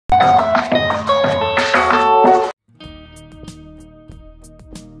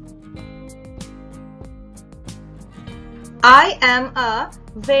I am a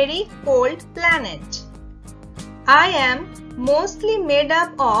very cold planet. I am mostly made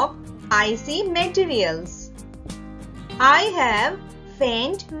up of icy materials. I have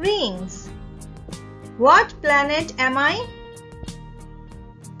faint rings. What planet am I?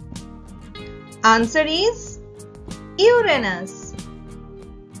 Answer is Uranus.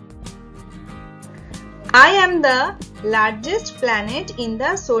 I am the largest planet in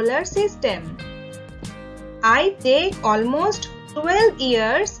the solar system. I take almost 12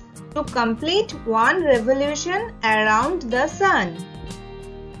 years to complete one revolution around the Sun.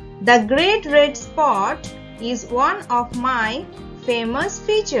 The Great Red Spot is one of my famous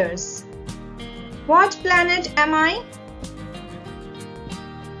features. What planet am I?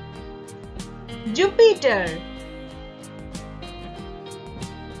 Jupiter.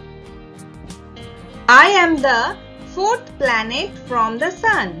 I am the fourth planet from the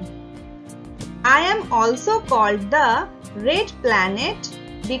Sun. I am also called the red planet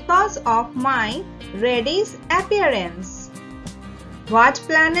because of my reddish appearance. What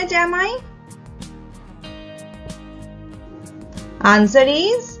planet am I? Answer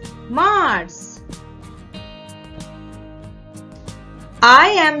is Mars. I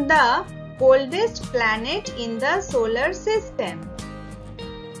am the coldest planet in the solar system.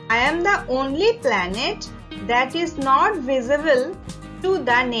 I am the only planet that is not visible to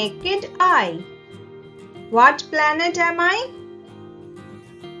the naked eye. What planet am I?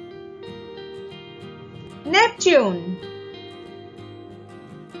 Neptune.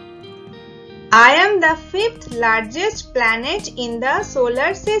 I am the fifth largest planet in the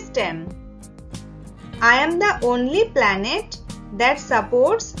solar system. I am the only planet that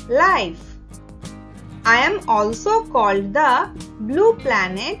supports life. I am also called the blue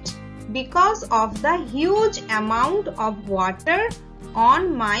planet because of the huge amount of water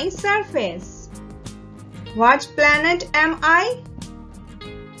on my surface. What planet am I?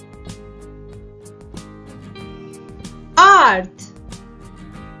 Earth.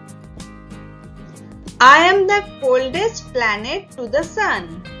 I am the coldest planet to the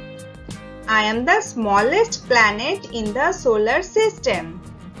Sun. I am the smallest planet in the solar system.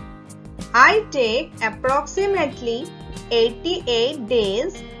 I take approximately 88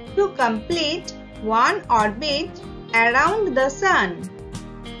 days to complete one orbit around the Sun.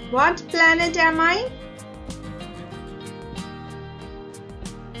 What planet am I?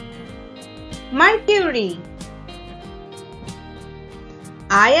 Mercury.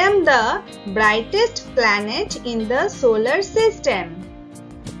 I am the brightest planet in the solar system.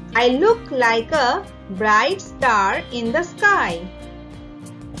 I look like a bright star in the sky.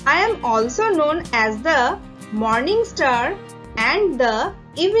 I am also known as the morning star and the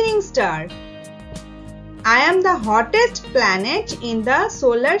evening star. I am the hottest planet in the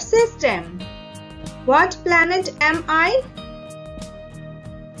solar system. What planet am I?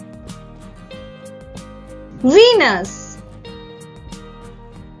 Venus.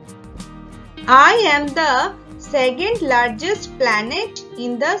 I am the second largest planet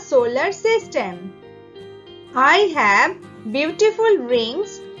in the solar system. I have beautiful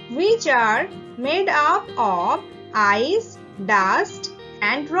rings which are made up of ice, dust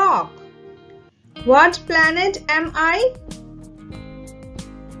and rock. What planet am I?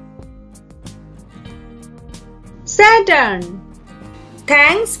 Saturn.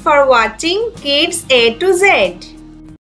 Thanks for watching Kids A to Z.